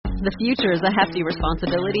The future is a hefty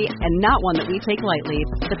responsibility and not one that we take lightly.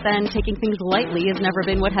 But then taking things lightly has never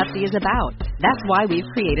been what Hefty is about. That's why we've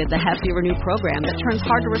created the Hefty Renew program that turns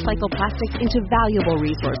hard-to-recycle plastics into valuable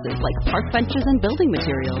resources like park benches and building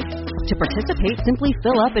materials. To participate, simply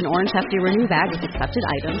fill up an orange Hefty Renew bag with accepted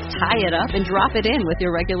items, tie it up, and drop it in with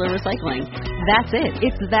your regular recycling. That's it.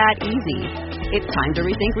 It's that easy. It's time to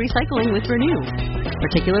rethink recycling with Renew.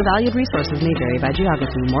 Particular valued resources may vary by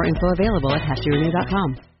geography. More info available at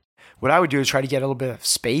heftyrenew.com. What I would do is try to get a little bit of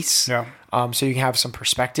space, so you can have some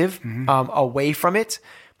perspective away from it.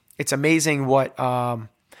 It's amazing what a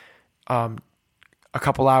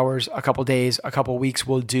couple hours, a couple days, a couple weeks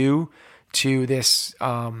will do to this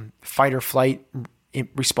fight or flight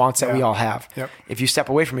response that we all have. Yep. If you step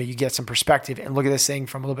away from it, you get some perspective and look at this thing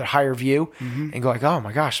from a little bit higher view and go like, oh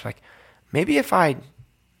my gosh, like maybe if I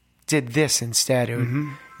did this instead, it would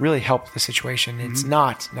really help the situation. It's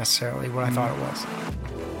not necessarily what I thought it was.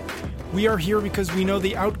 We are here because we know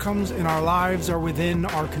the outcomes in our lives are within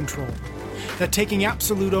our control. That taking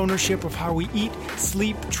absolute ownership of how we eat,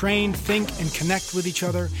 sleep, train, think, and connect with each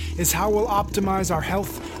other is how we'll optimize our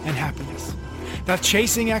health and happiness. That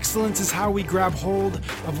chasing excellence is how we grab hold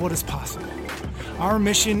of what is possible. Our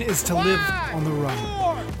mission is to live on the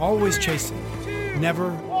run, always chasing,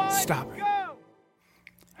 never stopping.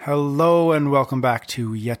 Hello and welcome back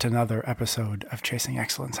to yet another episode of Chasing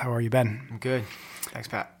Excellence. How are you, Ben? I'm good. Thanks,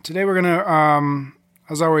 Pat. Today we're going to,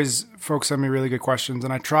 as always, folks send me really good questions,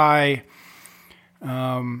 and I try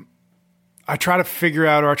to figure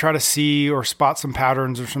out, or I try to see or spot some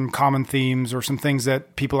patterns or some common themes or some things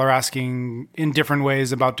that people are asking in different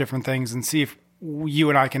ways about different things, and see if you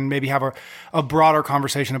and I can maybe have a broader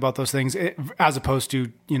conversation about those things, as opposed to,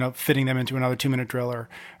 fitting them into another 2-minute drill or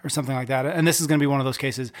something like that. And this is going to be one of those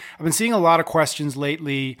cases. I've been seeing a lot of questions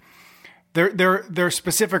lately. They're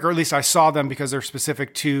specific, or at least I saw them because they're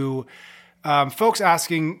specific to folks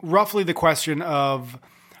asking roughly the question of,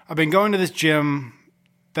 I've been going to this gym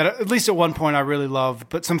that at least at one point I really loved,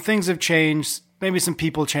 but some things have changed, maybe some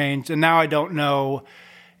people changed, and now I don't know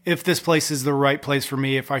if this place is the right place for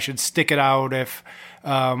me, if I should stick it out, if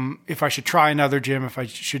I should try another gym, if I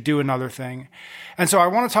should do another thing. And so I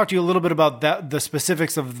want to talk to you a little bit about that, the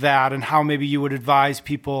specifics of that, and how maybe you would advise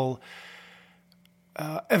people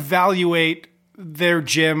evaluate their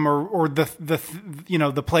gym or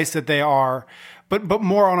the place that they are, but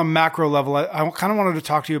more on a macro level. I kind of wanted to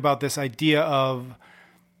talk to you about this idea of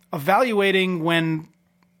evaluating when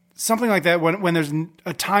something like that, when there's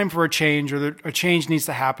a time for a change, or a change needs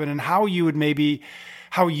to happen, and how you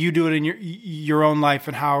do it in your own life,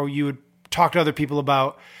 and how you would talk to other people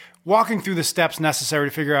about walking through the steps necessary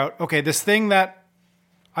to figure out, okay, this thing that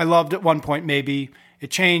I loved at one point, maybe it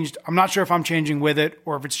changed. I'm not sure if I'm changing with it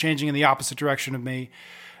or if it's changing in the opposite direction of me.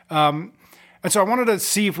 And so I wanted to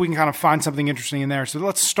see if we can kind of find something interesting in there. So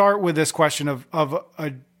let's start with this question of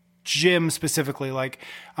a gym specifically. Like,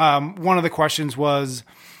 one of the questions was,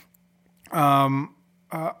 I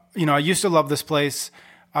used to love this place.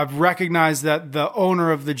 I've recognized that the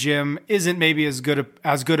owner of the gym isn't maybe as good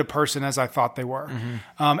a person as I thought they were.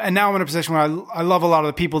 And now I'm in a position where I love a lot of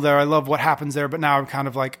the people there. I love what happens there, but now I'm kind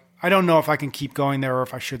of like, I don't know if I can keep going there or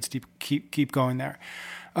if I should keep going there.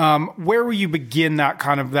 Where will you begin that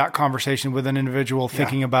conversation with an individual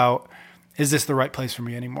thinking about, is this the right place for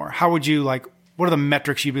me anymore? How would you what are the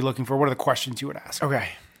metrics you'd be looking for? What are the questions you would ask? Okay.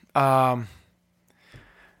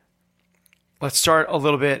 Let's start a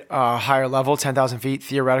little bit higher level, 10,000 feet,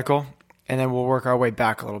 theoretical, and then we'll work our way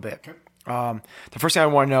back a little bit. Okay. The first thing I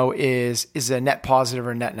want to know is it a net positive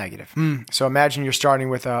or net negative? So imagine you're starting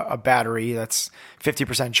with a battery that's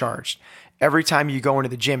 50% charged. Every time you go into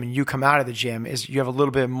the gym and you come out of the gym, is you have a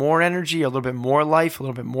little bit more energy, a little bit more life, a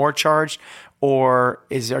little bit more charged, or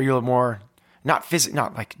are you a little more not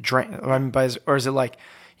like drained, or is it like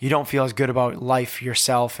you don't feel as good about life,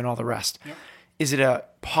 yourself, and all the rest? Yep. Is it a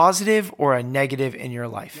positive or a negative in your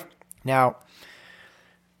life? Yep. Now,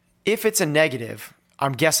 if it's a negative,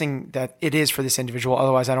 I'm guessing that it is for this individual.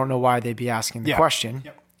 Otherwise, I don't know why they'd be asking the question.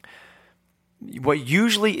 Yep. What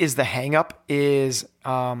usually is the hang up is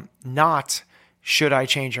not should I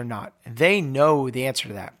change or not. They know the answer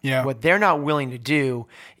to that. Yeah. What they're not willing to do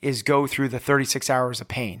is go through the 36 hours of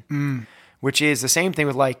pain, which is the same thing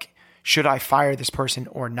with should I fire this person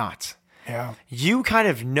or not? Yeah. You kind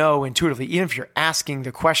of know intuitively, even if you're asking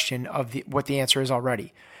the question of what the answer is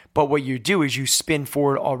already. But what you do is you spin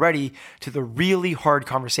forward already to the really hard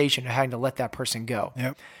conversation of having to let that person go.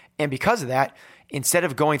 Yep. And because of that, instead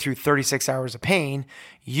of going through 36 hours of pain,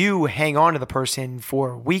 you hang on to the person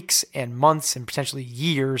for weeks and months and potentially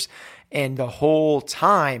years. And the whole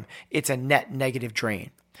time, it's a net negative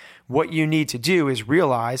drain. What you need to do is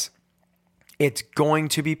realize it's going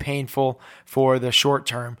to be painful for the short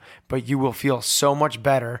term, but you will feel so much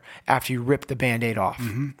better after you rip the Band-Aid off,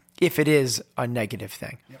 if it is a negative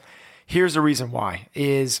thing. Yep. Here's the reason why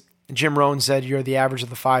is Jim Rohn said you're the average of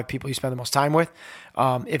the 5 people you spend the most time with.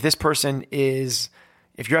 If this person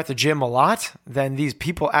if you're at the gym a lot, then these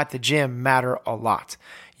people at the gym matter a lot.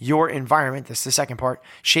 Your environment, this is the second part,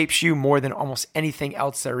 shapes you more than almost anything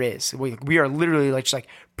else there is. We are literally just like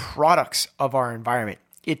products of our environment.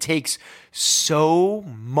 It takes so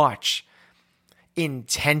much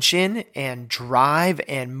intention and drive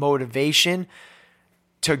and motivation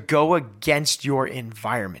to go against your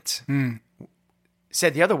environment.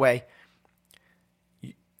 Said the other way,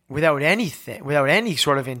 without any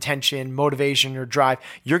sort of intention, motivation, or drive,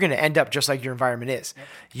 you're going to end up just like your environment is. Yep.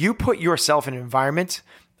 You put yourself in an environment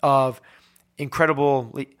of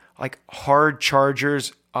incredible, like hard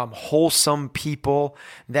chargers, wholesome people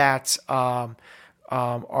that are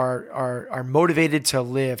motivated to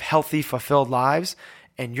live healthy, fulfilled lives,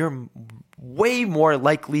 and you're way more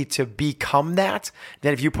likely to become that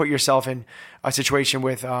than if you put yourself in a situation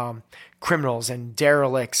with criminals and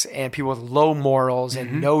derelicts and people with low morals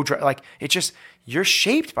and you're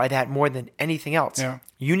shaped by that more than anything else. Yeah.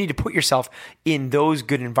 You need to put yourself in those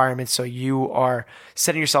good environments so you are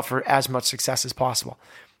setting yourself for as much success as possible.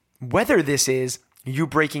 Whether this is you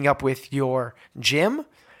breaking up with your gym,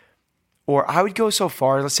 or I would go so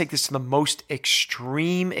far, let's take this to the most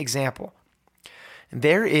extreme example.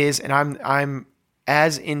 There is, and I'm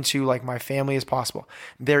as into like my family as possible.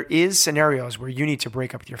 There is scenarios where you need to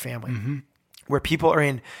break up with your family, where people are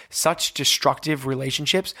in such destructive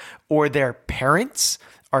relationships, or their parents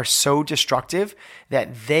are so destructive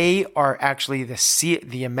that they are actually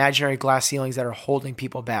the imaginary glass ceilings that are holding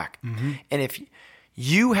people back. And if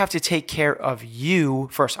you have to take care of you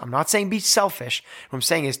first, I'm not saying be selfish. What I'm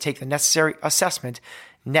saying is take the necessary assessment,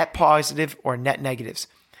 net positive or net negatives.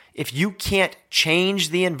 If you can't change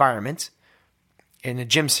the environment, in a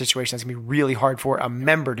gym situation, that's going to be really hard for a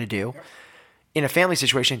member to do. In a family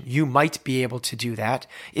situation, you might be able to do that.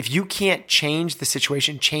 If you can't change the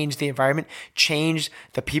situation, change the environment, change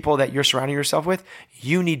the people that you're surrounding yourself with,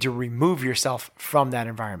 you need to remove yourself from that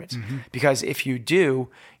environment. Because if you do,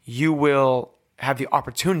 you will have the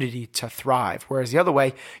opportunity to thrive. Whereas the other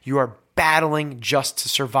way, you are battling just to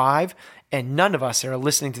survive. And none of us that are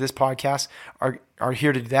listening to this podcast are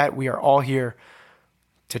here to do that. We are all here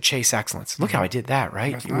to chase excellence. Look how I did that,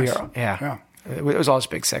 right? That's nice. Yeah. It was all just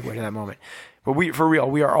a big segue to that moment. But we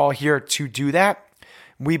are all here to do that.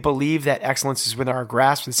 We believe that excellence is within our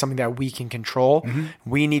grasp. It's something that we can control.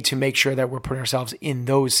 We need to make sure that we're putting ourselves in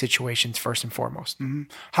those situations first and foremost.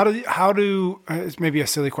 How do it's maybe a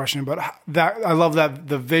silly question, but that I love that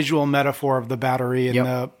the visual metaphor of the battery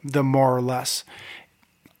and the more or less.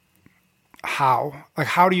 How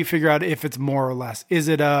do you figure out if it's more or less? Is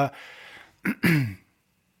it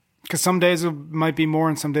because some days it might be more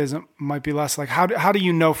and some days it might be less. Like how do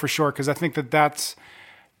you know for sure? Because I think that's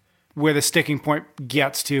where the sticking point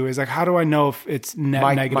gets to is like, how do I know if it's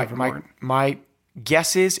negative or more? My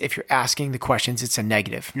guess is if you're asking the questions, it's a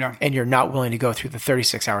negative. Yeah. And you're not willing to go through the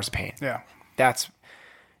 36 hours of pain. Yeah. That's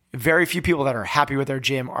very few people that are happy with their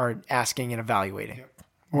gym are asking and evaluating. Yep.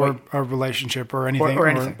 Or a relationship or anything, or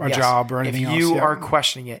a job or anything else. If you are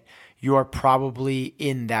questioning it, you are probably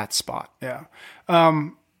in that spot. Yeah.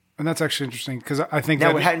 And that's actually interesting because I think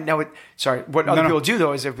what other people do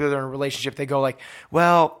though is if they're in a relationship, they go like,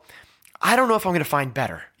 well, I don't know if I'm going to find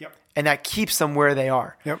better. Yep. And that keeps them where they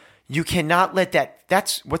are. Yep. You cannot let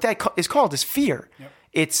that's what that is called is fear. Yep.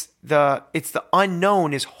 It's the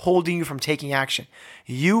unknown is holding you from taking action.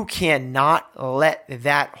 You cannot let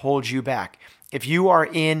that hold you back. If you are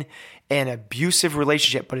in an abusive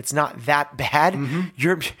relationship, but it's not that bad,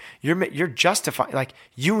 you're justified. Like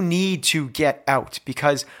you need to get out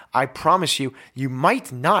because I promise you, you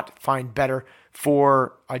might not find better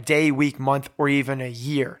for a day, week, month, or even a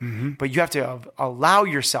year. But you have to allow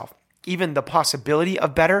yourself, even the possibility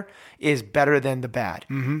of better is better than the bad.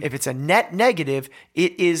 If it's a net negative,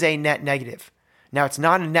 it is a net negative. Now it's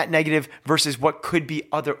not a net negative versus what could be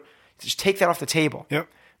other. Just take that off the table. Yep.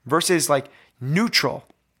 Versus like neutral.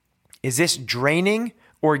 Is this draining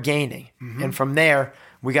or gaining? And from there,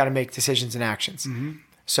 we got to make decisions and actions.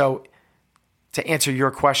 So to answer your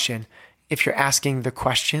question, if you're asking the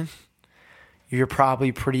question, you're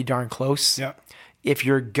probably pretty darn close. Yeah. If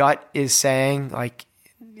your gut is saying like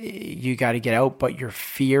you got to get out, but your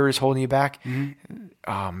fear is holding you back,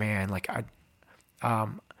 oh man, like I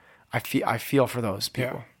feel for those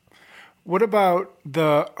people. Yeah. What about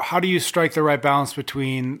how do you strike the right balance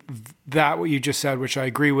between that, what you just said, which I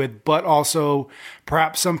agree with, but also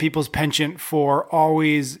perhaps some people's penchant for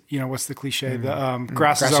always, what's the cliche? The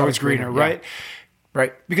grass is always greener, right? Yeah.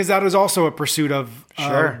 Right. Because that is also a pursuit of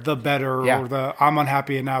the better Yeah. or the I'm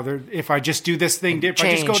unhappy and now if I just do this thing, if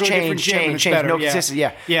I just go to a different gym and it's change, better. no consistency,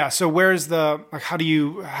 yeah. Yeah. So where's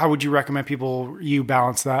how would you recommend you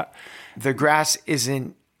balance that? The grass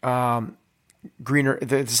isn't greener.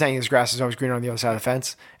 The saying is grass is always greener on the other side of the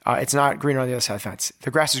fence. It's not greener on the other side of the fence.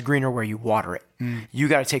 The grass is greener where you water it. You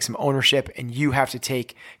got to take some ownership and you have to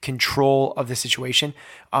take control of the situation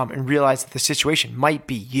and realize that the situation might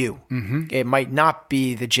be you. It might not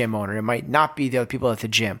be the gym owner. It might not be the other people at the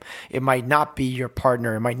gym. It might not be your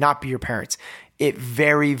partner. It might not be your parents. It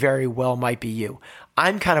very, very well might be you.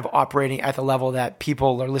 I'm kind of operating at the level that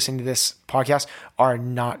people are listening to this podcast are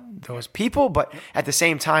not those people, but at the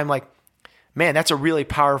same time, like, man, that's a really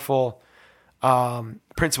powerful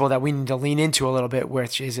principle that we need to lean into a little bit,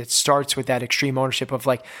 which is it starts with that extreme ownership of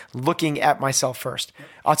like looking at myself first.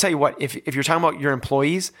 I'll tell you what, if you're talking about your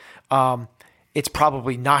employees, it's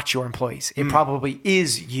probably not your employees. It probably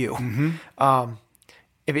is you.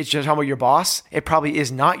 If it's just talking about your boss, it probably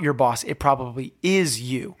is not your boss. It probably is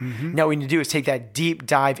you. Now what we need to do is take that deep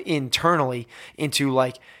dive internally into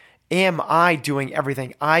like, am I doing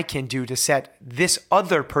everything I can do to set this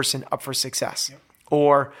other person up for success?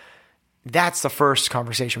 Or that's the first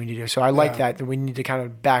conversation we need to do. So I like that we need to kind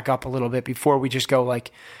of back up a little bit before we just go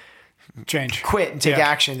like quit and take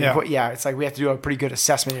action. It's like we have to do a pretty good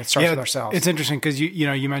assessment. It starts with ourselves. It's interesting because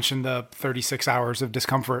you mentioned the 36 hours of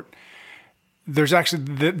discomfort. There's actually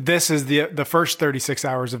this is the first 36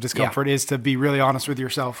 hours of discomfort is to be really honest with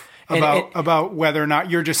yourself about whether or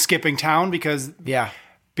not you're just skipping town because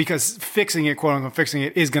fixing it, quote unquote, fixing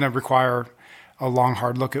it is going to require a long,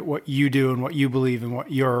 hard look at what you do and what you believe and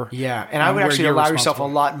what you're. Yeah. And I would actually allow yourself a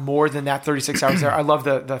lot more than that 36 hours there. I love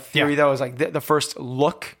the theory though, is like the first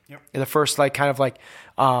look, the first like kind of like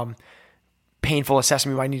painful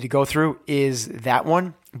assessment we might need to go through is that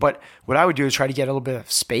one. But what I would do is try to get a little bit of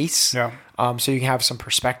space so you can have some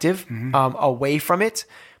perspective away from it.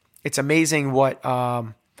 It's amazing what a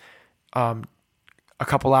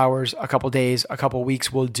couple hours, a couple days, a couple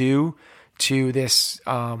weeks will do to this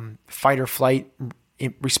fight or flight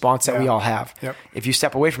response that we all have. If you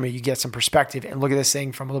step away from it, you get some perspective and look at this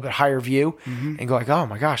thing from a little bit higher view and go like, oh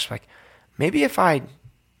my gosh, like maybe if I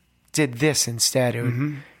did this instead, it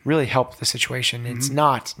would really help the situation. It's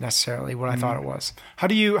not necessarily what I thought it was. How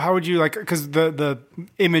would you like, because the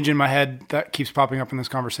image in my head that keeps popping up in this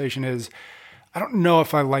conversation is, I don't know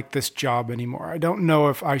if I like this job anymore. I don't know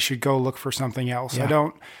if I should go look for something else. I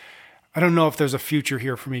don't know if there's a future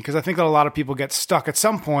here for me, because I think that a lot of people get stuck at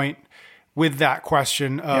some point with that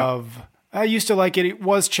question of, I used to like it. It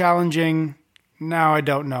was challenging. Now I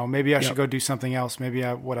don't know. Maybe I should go do something else. Maybe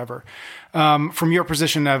whatever. From your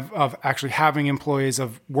position of actually having employees,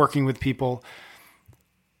 of working with people,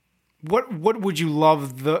 what would you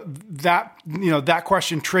love that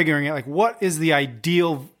question triggering it? Like, what is the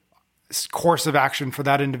ideal course of action for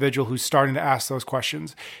that individual who's starting to ask those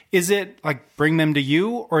questions? Is it like bring them to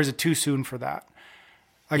you, or is it too soon for that?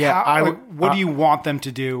 Like, what do you want them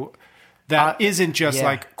to do that isn't just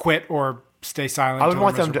like quit or stay silent? I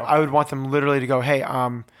would want them literally to go, hey, in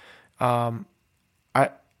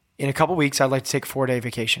a couple weeks, I'd like to take a 4-day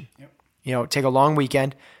vacation. Take a long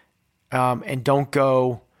weekend, and don't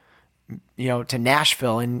go, to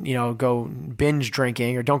Nashville and, go binge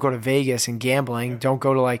drinking, or don't go to Vegas and gambling. Don't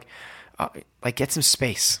go to like get some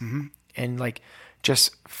space and like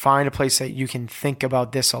just find a place that you can think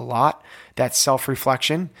about this a lot. That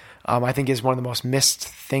self-reflection, I think, is one of the most missed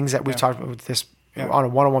things that we've talked about with this on a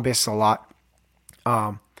one-on-one basis a lot.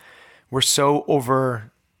 We're so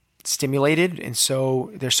overstimulated, and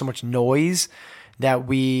so there's so much noise that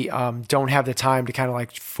we don't have the time to kind of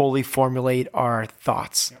like fully formulate our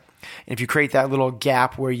thoughts. And if you create that little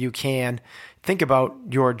gap where you can think about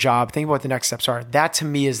your job, think about what the next steps are, that to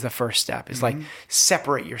me is the first step, is like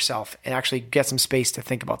separate yourself and actually get some space to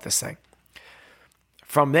think about this thing.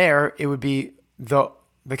 From there, it would be the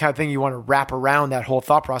kind of thing you want to wrap around that whole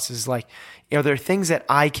thought process, is like, are there things that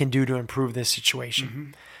I can do to improve this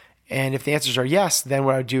situation? And if the answers are yes, then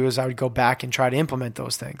what I would do is I would go back and try to implement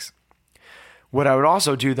those things. What I would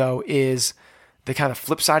also do, though, is the kind of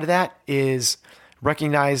flip side of that is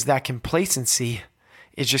recognize that complacency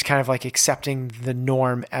is just kind of like accepting the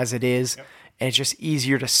norm as it is. And it's just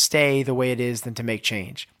easier to stay the way it is than to make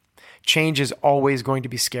change. Change is always going to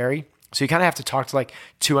be scary. So you kind of have to talk to like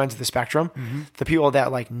two ends of the spectrum. The people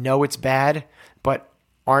that like know it's bad, but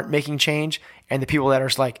aren't making change, and the people that are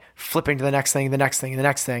just like flipping to the next thing, the next thing, the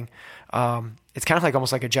next thing. It's kind of like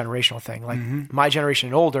almost like a generational thing. Like my generation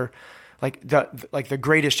and older, like the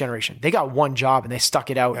greatest generation, they got one job and they stuck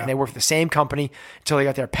it out and they worked for the same company until they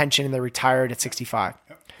got their pension and they retired at 65.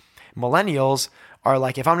 Yep. Millennials are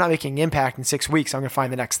like, if I'm not making impact in 6 weeks, I'm going to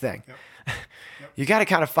find the next thing. Yep. You got to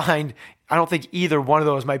kind of find, I don't think either one of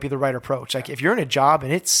those might be the right approach. Like if you're in a job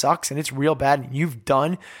and it sucks and it's real bad and you've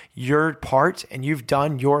done your part and you've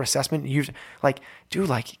done your assessment, and you've like, dude,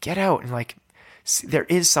 like get out and like, there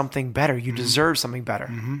is something better. You deserve something better.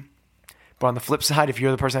 But on the flip side, if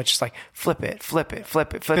you're the person that's just like, flip it.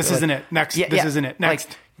 This isn't it. Next. This isn't it. Next.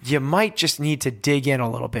 Like, you might just need to dig in a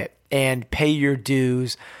little bit and pay your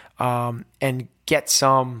dues and get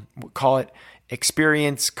some, call it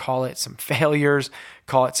experience, call it some failures,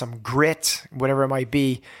 call it some grit, whatever it might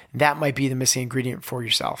be. That might be the missing ingredient for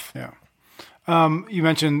yourself. Yeah. You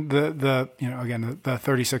mentioned the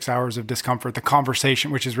 36 hours of discomfort, the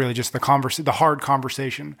conversation, which is really just the hard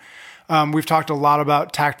conversation. We've talked a lot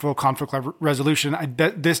about tactful conflict resolution.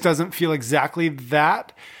 This doesn't feel exactly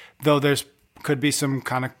that, though could be some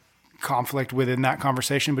kind of conflict within that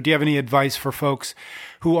conversation. But do you have any advice for folks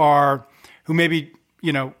who maybe,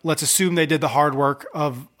 let's assume they did the hard work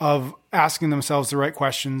of asking themselves the right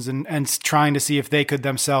questions and trying to see if they could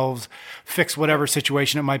themselves fix whatever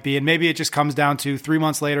situation it might be. And maybe it just comes down to 3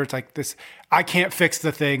 months later, it's like this, I can't fix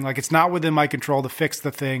the thing. Like it's not within my control to fix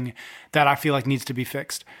the thing that I feel like needs to be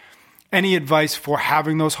fixed. Any advice for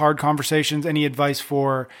having those hard conversations? Any advice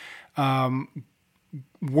for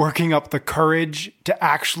working up the courage to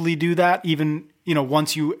actually do that? Even,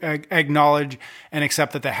 once you acknowledge and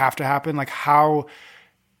accept that they have to happen, like how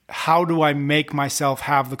do I make myself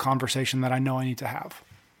have the conversation that I know I need to have?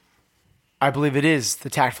 I believe it is the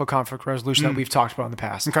tactful conflict resolution that we've talked about in the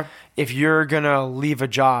past. Okay. If you're going to leave a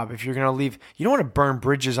job, you don't want to burn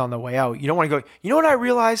bridges on the way out. You don't want to go, you know what I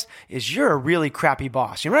realized is you're a really crappy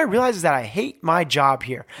boss. You know what I realized is that I hate my job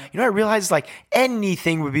here. You know what I realized is like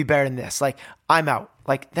anything would be better than this. Like I'm out.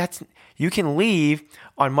 Like you can leave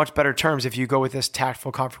on much better terms if you go with this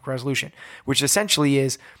tactful conflict resolution, which essentially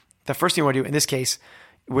is the first thing you want to do in this case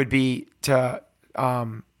would be to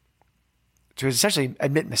essentially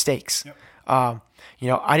admit mistakes. Yep. I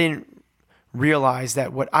didn't realize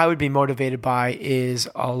that what I would be motivated by is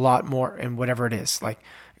a lot more, and whatever it is, like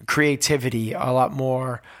creativity, a lot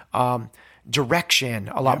more direction,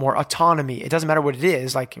 a lot more autonomy. It doesn't matter what it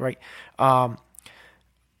is, like, right? And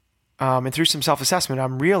through some self-assessment,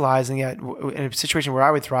 I'm realizing that in a situation where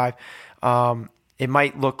I would thrive, it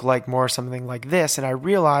might look like more something like this. And I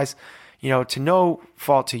realize, to no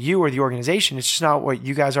fault to you or the organization, it's just not what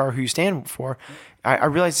you guys are, who you stand for. I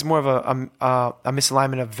realize it's more of a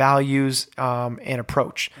misalignment of values and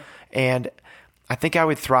approach. And I think I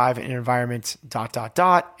would thrive in an environment ...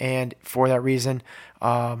 And for that reason,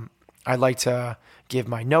 I'd like to give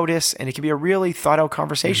my notice, and it can be a really thought out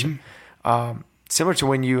conversation. Similar to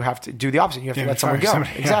when you have to do the opposite. You have to let someone go.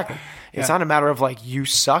 Exactly. It's not a matter of like, you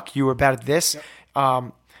suck, you were bad at this.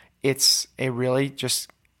 It's a really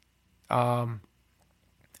just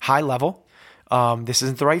high level. This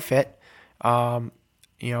isn't the right fit. Nothing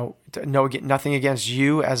against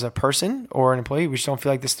you as a person or an employee. We just don't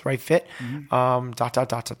feel like this is the right fit. And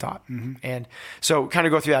so kind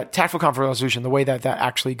of go through that tactful conflict resolution, the way that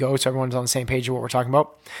actually goes, so everyone's on the same page of what we're talking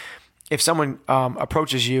about. If someone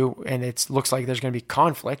approaches you and it looks like there's going to be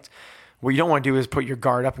conflict, what you don't want to do is put your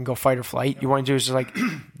guard up and go fight or flight. You want to do is just like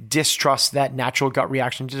distrust that natural gut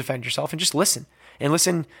reaction to defend yourself and just listen. And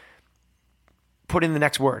listen, put in the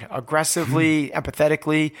next word, aggressively,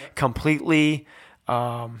 empathetically, completely,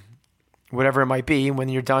 whatever it might be. And when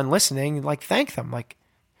you're done listening, like thank them. Like,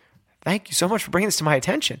 thank you so much for bringing this to my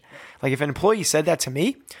attention. Like if an employee said that to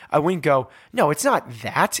me, I wouldn't go, no, it's not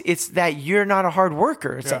that. It's that you're not a hard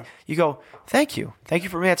worker. It's like, you go, thank you. Thank you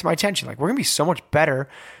for bringing that to my attention. Like we're going to be so much better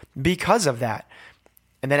because of that.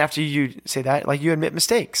 And then after you say that, like you admit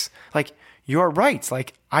mistakes. Like you're right.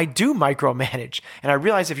 Like I do micromanage. And I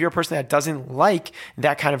realize if you're a person that doesn't like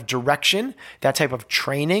that kind of direction, that type of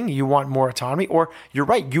training, you want more autonomy, or you're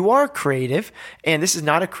right, you are creative and this is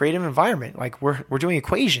not a creative environment. Like we're doing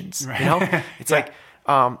equations, right. It's like,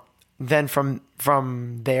 then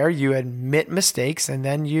from there you admit mistakes and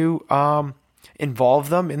then you involve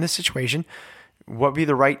them in the situation. What would be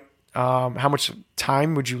the right, how much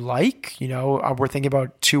time would you like? We're thinking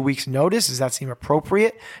about 2 weeks notice. Does that seem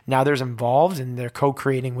appropriate? Now there's involved and they're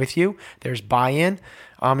co-creating with you. There's buy-in,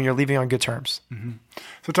 and you're leaving on good terms. Mm-hmm.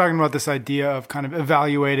 So talking about this idea of kind of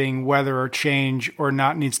evaluating whether a change or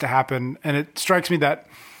not needs to happen. And it strikes me that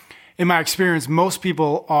in my experience, most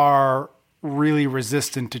people are really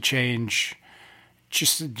resistant to change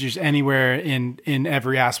just anywhere in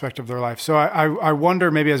every aspect of their life. So I wonder,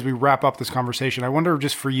 maybe as we wrap up this conversation, I wonder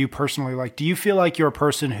just for you personally, like, do you feel like you're a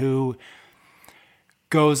person who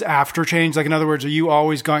goes after change? Like, in other words, are you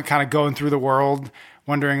always kind of going through the world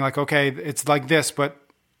wondering like, okay, it's like this, but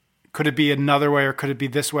could it be another way or could it be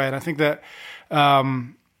this way? And I think that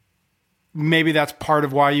maybe that's part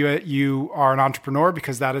of why you are an entrepreneur,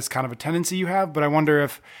 because that is kind of a tendency you have. But I wonder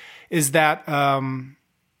is that something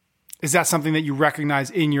that you recognize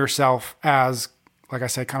in yourself as, like I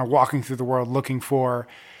said, kind of walking through the world,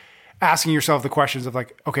 asking yourself the questions of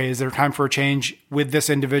like, okay, is there time for a change with this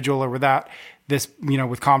individual or with this,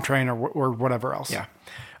 with CompTrain or whatever else? Yeah.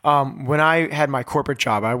 When I had my corporate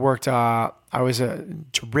job, I worked, I was a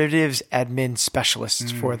derivatives admin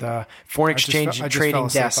specialist for the foreign exchange and trading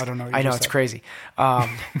desk. I don't know. I know, it's crazy.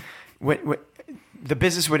 When the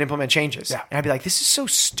business would implement changes. Yeah. And I'd be like, this is so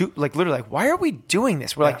stupid. Like, literally, like, why are we doing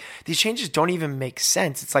this? We're like, these changes don't even make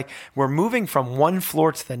sense. It's like we're moving from one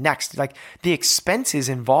floor to the next. Like, the expenses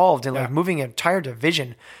involved in like moving an entire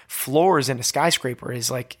division floors in a skyscraper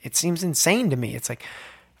is like, it seems insane to me. It's like,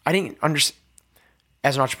 I didn't understand.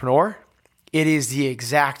 As an entrepreneur, it is the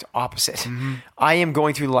exact opposite. Mm-hmm. I am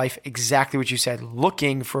going through life exactly what you said,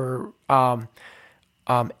 looking for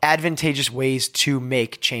advantageous ways to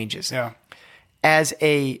make changes. Yeah. As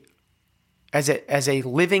a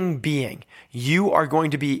living being, you are going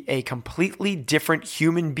to be a completely different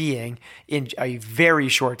human being in a very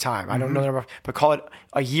short time. I don't know, but call it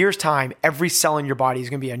a year's time. Every cell in your body is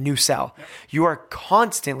going to be a new cell. Yeah. You are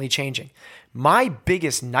constantly changing. My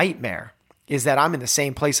biggest nightmare is that I'm in the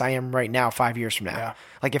same place I am right now 5 years from now. Yeah.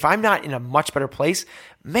 Like, if I'm not in a much better place,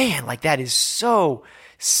 man, like, that is so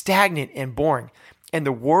stagnant and boring. And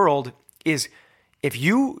the world is,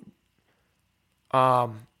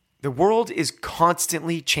 the world is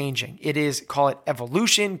constantly changing. It is, call it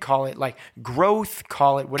evolution, call it like growth,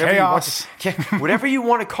 call it whatever chaos. Whatever you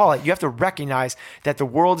want to call it. You have to recognize that the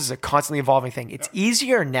world is a constantly evolving thing. It's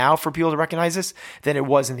easier now for people to recognize this than it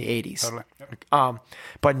was in the 80s. Totally.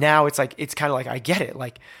 But now it's kind of like, I get it.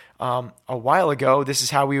 Like, a while ago, this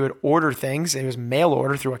is how we would order things. It was mail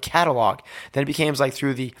order through a catalog. Then it became like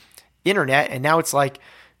through the internet, and now it's like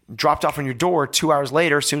dropped off on your door 2 hours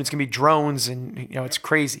later. Soon it's gonna be drones, and it's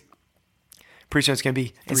crazy. Pretty soon it's gonna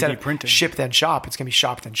be, instead of printing. Ship then shop, it's gonna be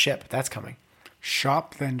shop then ship. That's coming.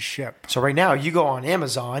 Shop then ship. So right now you go on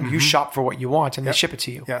Amazon, you shop for what you want, and they ship it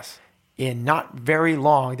to you. Yes. In not very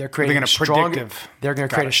long, they're creating a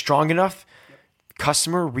strong enough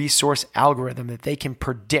customer resource algorithm that they can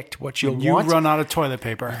predict what you'll want. You run out of toilet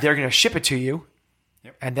paper. They're going to ship it to you,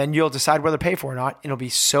 and then you'll decide whether to pay for it or not. It'll be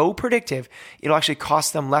so predictive, it'll actually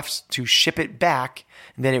cost them less to ship it back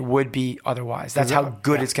than it would be otherwise. That's how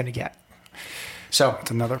good it's going to get. So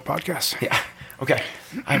it's another podcast. Yeah. Okay.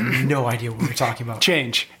 I have no idea what we're talking about.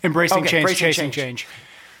 Change. Embracing change. Chasing change.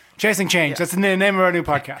 Chasing change. Yeah. That's the name of our new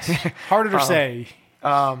podcast. Harder to say.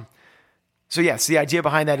 So yes, the idea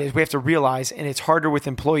behind that is we have to realize, and it's harder with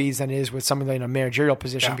employees than it is with someone in a managerial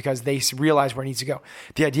position because they realize where it needs to go.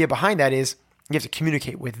 The idea behind that is you have to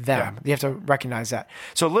communicate with them. You have to recognize that.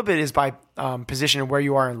 So a little bit is by position and where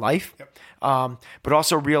you are in life, but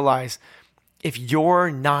also realize if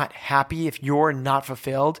you're not happy, if you're not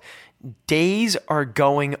fulfilled, days are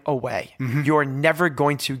going away. Mm-hmm. You're never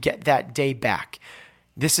going to get that day back.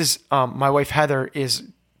 This is my wife Heather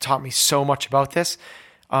taught me so much about this.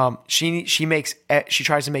 She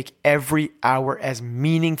tries to make every hour as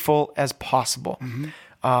meaningful as possible.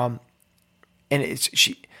 Mm-hmm. And it's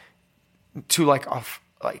to like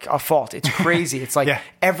a fault. It's crazy. It's like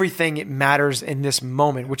everything it matters in this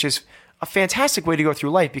moment, which is a fantastic way to go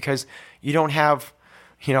through life because you don't have,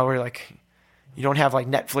 you don't have like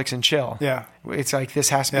Netflix and chill. Yeah. It's like, this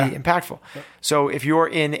has to be impactful. Yep. So if you're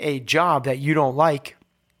in a job that you don't like,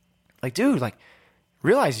 dude,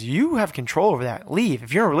 realize you have control over that. Leave.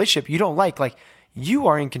 If you're in a relationship you don't like, you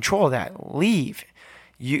are in control of that. Leave.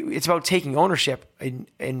 It's about taking ownership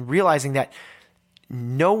and realizing that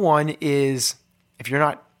no one is, if you're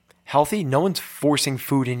not healthy, no one's forcing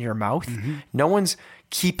food in your mouth. Mm-hmm. No one's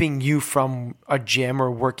keeping you from a gym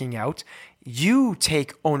or working out. You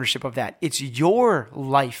take ownership of that. It's your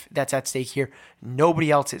life that's at stake here.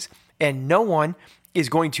 Nobody else's. And no one is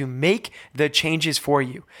going to make the changes for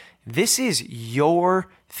you. This is your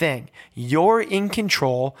thing. You're in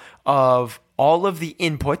control of all of the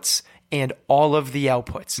inputs and all of the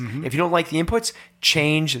outputs. Mm-hmm. If you don't like the inputs,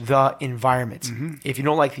 change the environment. Mm-hmm. If you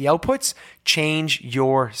don't like the outputs, change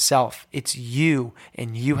yourself. It's you,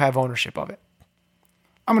 and you have ownership of it.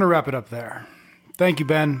 I'm going to wrap it up there. Thank you,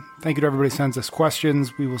 Ben. Thank you to everybody who sends us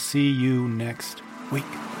questions. We will see you next week.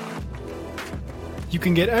 You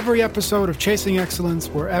can get every episode of Chasing Excellence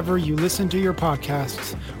wherever you listen to your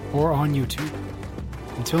podcasts or on YouTube.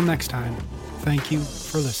 Until next time, thank you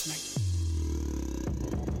for listening.